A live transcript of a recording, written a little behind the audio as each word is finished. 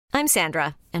I'm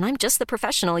Sandra, and I'm just the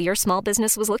professional your small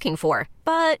business was looking for.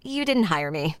 But you didn't hire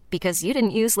me because you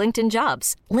didn't use LinkedIn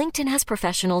Jobs. LinkedIn has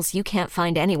professionals you can't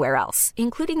find anywhere else,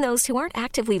 including those who aren't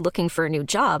actively looking for a new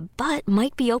job, but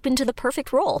might be open to the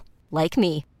perfect role, like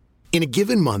me. In a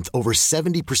given month, over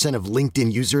 70% of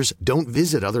LinkedIn users don't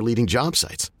visit other leading job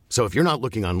sites. So if you're not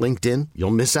looking on LinkedIn,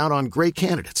 you'll miss out on great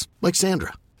candidates like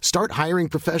Sandra. Start hiring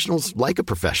professionals like a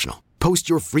professional. Post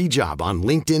your free job on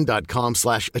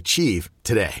linkedin.com/achieve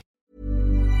today.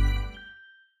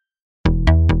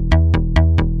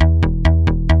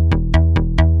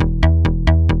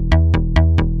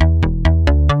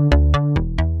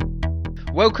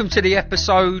 Welcome to the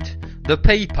episode, The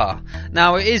Peeper.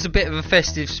 Now, it is a bit of a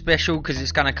festive special because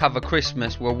it's going to cover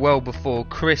Christmas. We're well before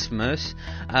Christmas.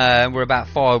 We're about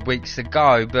 5 weeks to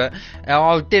go. But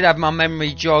I did have my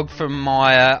memory jogged from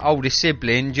my older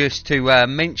sibling just to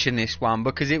mention this one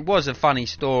because it was a funny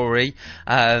story.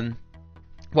 Well,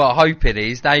 I hope it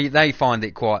is. They find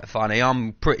it quite funny.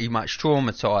 I'm pretty much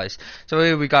traumatised. So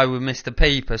here we go with Mr.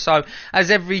 Peeper. So,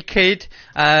 as every kid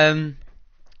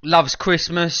loves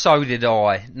Christmas, so did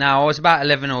I. Now, I was about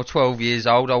 11 or 12 years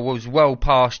old. I was well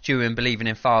past due in believing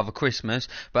in Father Christmas,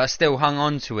 but I still hung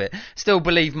on to it. Still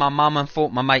believed my mum and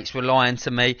thought my mates were lying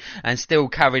to me, and still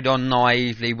carried on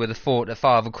naively with the thought that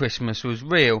Father Christmas was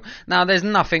real. Now, there's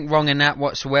nothing wrong in that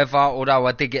whatsoever, although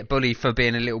I did get bullied for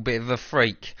being a little bit of a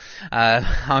freak.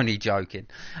 Only joking.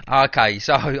 Okay,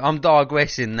 so I'm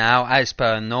digressing now, as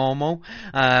per normal,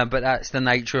 but that's the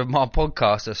nature of my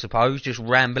podcast, I suppose, just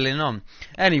rambling on.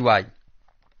 Anyway,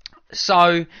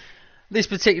 so this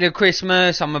particular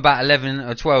Christmas, I'm about 11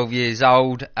 or 12 years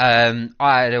old. I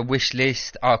had a wish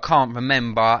list. I can't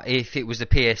remember if it was the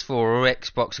PS4 or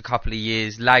Xbox a couple of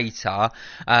years later.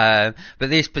 But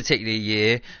this particular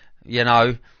year, you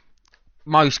know,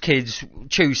 most kids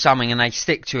choose something and they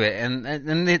stick to it,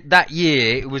 and that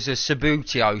year it was a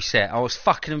Subbuteo set. I was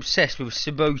fucking obsessed with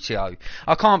Subbuteo.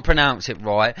 I can't pronounce it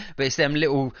right, but it's them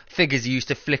little figures you used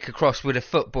to flick across with a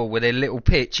football with a little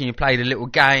pitch, and you played a little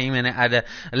game, and it had a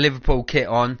Liverpool kit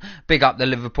on. Big up the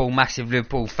Liverpool, massive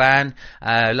Liverpool fan.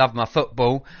 Love my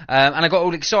football, and I got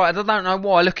all excited. I don't know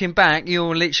why. Looking back,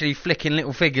 you're literally flicking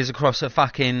little figures across a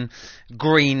fucking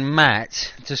green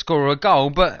mat to score a goal,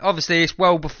 but obviously it's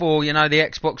well before, you know, the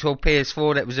Xbox or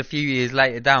PS4 that was a few years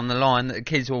later down the line that the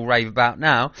kids all rave about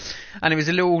now, and it was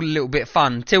a little bit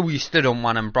fun till you stood on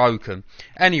one and broke them.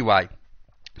 Anyway,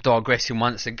 digressing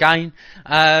once again,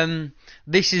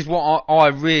 this is what I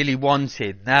really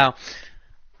wanted. Now,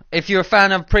 if you're a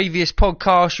fan of previous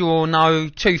podcasts, you all know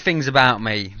two things about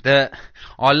me. That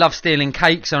I love stealing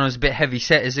cakes and I was a bit heavy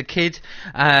set as a kid.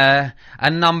 And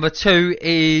number two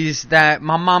is that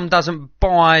my mum doesn't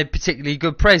buy particularly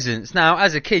good presents. Now,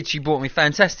 as a kid, she bought me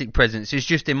fantastic presents. It's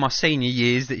just in my senior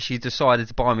years that she decided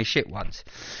to buy me shit ones.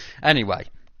 Anyway,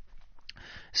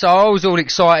 so I was all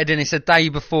excited, and it's a day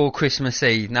before Christmas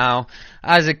Eve. Now,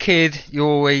 as a kid, you're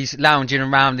always lounging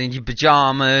around in your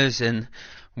pyjamas and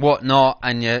whatnot,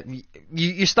 and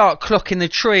you start clocking the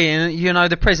tree, and you know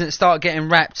the presents start getting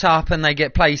wrapped up and they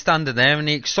get placed under there, and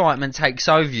the excitement takes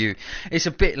over you. It's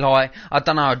a bit like, I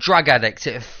don't know, a drug addict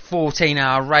at a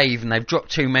 14-hour rave and they've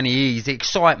dropped too many E's. The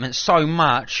excitement's so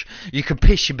much you could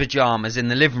piss your pyjamas in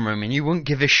the living room and you wouldn't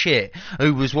give a shit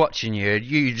who was watching you.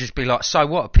 You'd just be like, so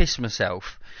what, I pissed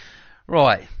myself.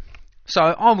 Right, so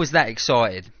I was that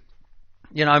excited.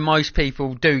 You know, most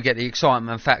people do get the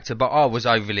excitement factor, but I was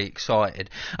overly excited,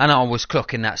 and I was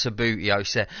clocking that Subbuteo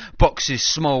set. Boxes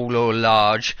small or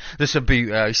large, the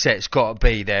Subbuteo set's got to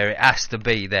be there, it has to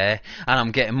be there, and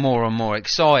I'm getting more and more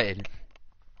excited.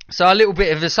 So a little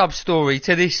bit of a sub-story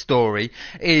to this story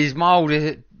is my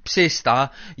older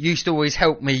sister used to always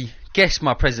help me guess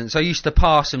my presents. I used to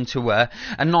pass them to her,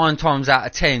 and 9 times out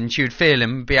of 10 she would feel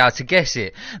them and be able to guess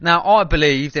it. Now, I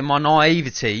believed in my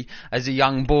naivety as a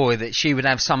young boy that she would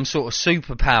have some sort of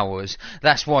superpowers.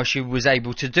 That's why she was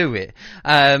able to do it.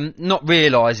 Not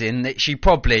realising that she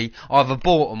probably either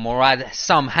bought them or had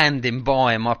some hand in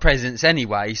buying my presents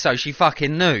anyway, so she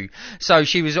fucking knew. So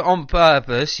she was on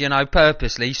purpose, you know,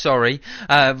 purposely,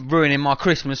 ruining my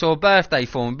Christmas or birthday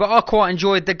for me. But I quite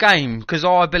enjoyed the game because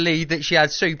I believed that she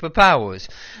had superpowers.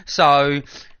 So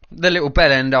the little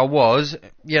bellend I was,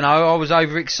 you know, I was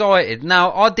overexcited.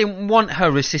 Now, I didn't want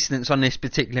her assistance on this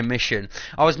particular mission.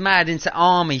 I was mad into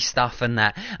army stuff and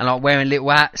that, and like wearing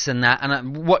little hats and that,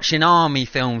 and watching army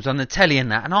films on the telly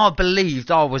and that, and I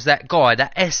believed I was that guy,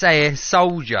 that SAS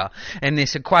soldier in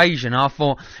this equation. I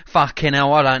thought, fucking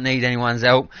hell, I don't need anyone's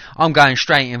help. I'm going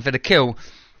straight in for the kill.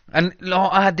 And like,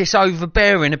 I had this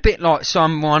overbearing, a bit like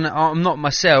someone, I'm not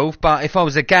myself, but if I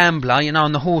was a gambler, you know,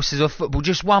 on the horses or football,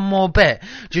 just one more bet,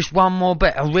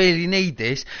 I really need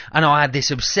this. And I had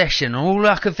this obsession, and all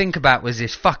I could think about was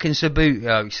this fucking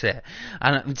Subbuteo set,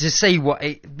 and to see what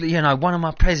it, you know, one of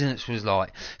my presents was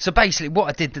like. So basically what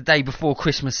I did the day before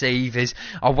Christmas Eve is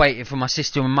I waited for my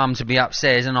sister and mum to be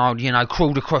upstairs, and I, you know,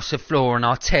 crawled across the floor and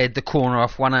I teared the corner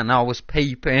off one, and I was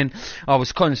peeping, I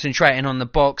was concentrating on the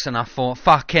box, and I thought,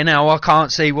 fucking hell, I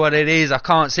can't see what it is,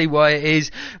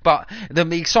 but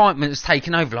the excitement was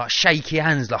taking over, like shaky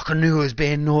hands, like I knew I was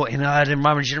being naughty, and I had him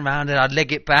rummaging around, and I'd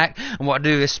leg it back, and what I'd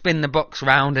do is spin the box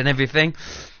round and everything.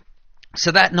 So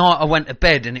that night I went to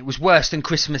bed, and it was worse than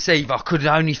Christmas Eve. I could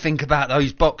only think about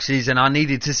those boxes, and I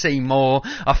needed to see more.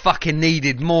 I fucking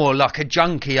needed more, like a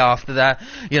junkie after that,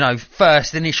 you know,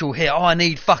 first initial hit. Oh, I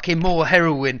need fucking more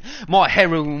heroin. My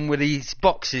heroin with these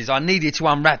boxes. I needed to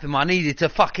unwrap them. I needed to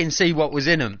fucking see what was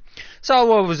in them.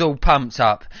 So I was all pumped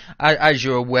up, as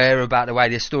you're aware about the way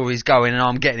this story's going, and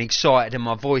I'm getting excited and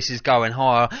my voice is going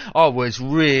higher. I was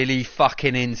really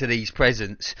fucking into these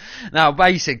presents. Now,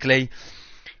 basically,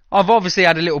 I've obviously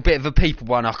had a little bit of a people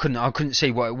one. I couldn't see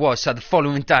what it was. So the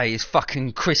following day is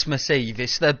fucking Christmas Eve.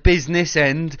 It's the business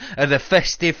end of the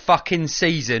festive fucking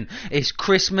season. It's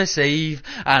Christmas Eve,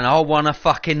 and I wanna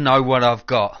fucking know what I've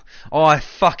got. I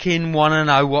fucking wanna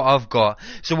know what I've got.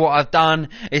 So what I've done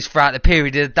is, throughout the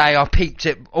period of the day, I peeped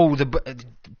at all the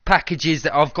packages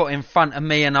that I've got in front of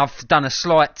me, and I've done a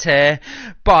slight tear,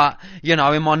 but, you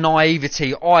know, in my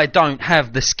naivety, I don't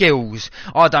have the skills.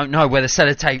 I don't know where the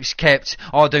sellotape's kept.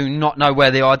 I do not know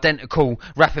where the identical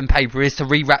wrapping paper is to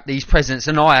rewrap these presents,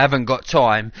 and I haven't got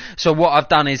time. So what I've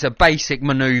done is a basic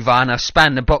manoeuvre, and I've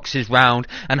spanned the boxes round,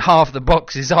 and half the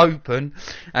box is open,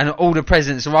 and all the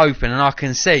presents are open, and I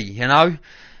can see, you know.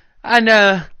 And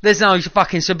there's no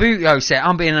fucking Subbuteo set.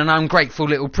 I'm being an ungrateful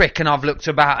little prick, and I've looked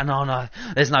about, and oh no,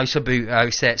 there's no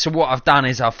Subbuteo set. So what I've done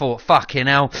is I thought, fucking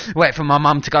hell, wait for my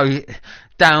mum to go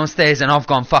downstairs, and I've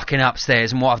gone fucking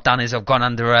upstairs, and what I've done is I've gone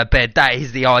under her bed. That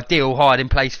is the ideal hiding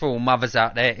place for all mothers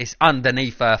out there. It's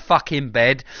underneath her fucking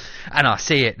bed, and I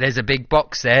see it. There's a big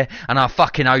box there, and I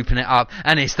fucking open it up,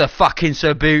 and it's the fucking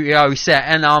Subbuteo set,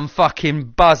 and I'm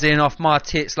fucking buzzing off my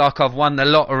tits like I've won the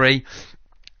lottery.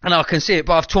 And I can see it,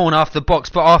 but I've torn off the box,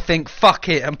 but I think, fuck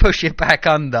it, and push it back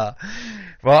under.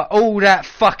 Right, all that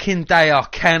fucking day I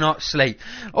cannot sleep.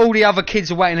 All the other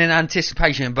kids are waiting in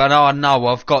anticipation, but I know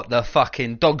I've got the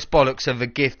fucking dog's bollocks of a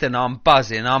gift, and I'm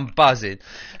buzzing.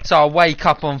 So I wake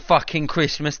up on fucking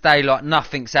Christmas Day like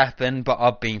nothing's happened, but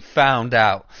I've been found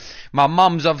out. My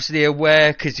mum's obviously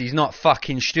aware, because she's not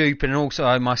fucking stupid, and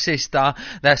also my sister,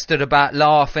 that stood about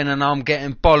laughing, and I'm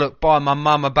getting bollocked by my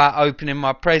mum about opening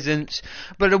my presents.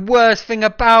 But the worst thing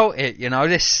about it, you know,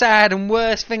 the sad and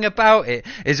worst thing about it,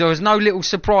 is there was no little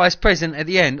surprise present at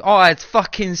the end. I had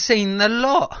fucking seen the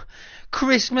lot.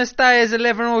 Christmas Day as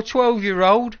 11 or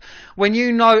 12-year-old, when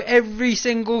you know every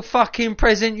single fucking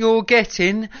present you're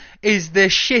getting is the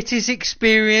shittest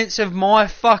experience of my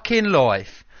fucking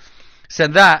life. So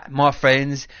that, my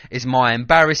friends, is my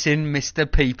embarrassing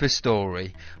Mr. Peeper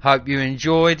story. Hope you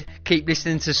enjoyed. Keep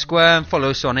listening to Squirm. Follow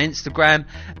us on Instagram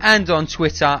and on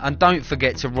Twitter. And don't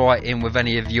forget to write in with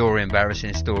any of your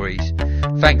embarrassing stories.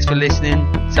 Thanks for listening.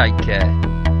 Take care.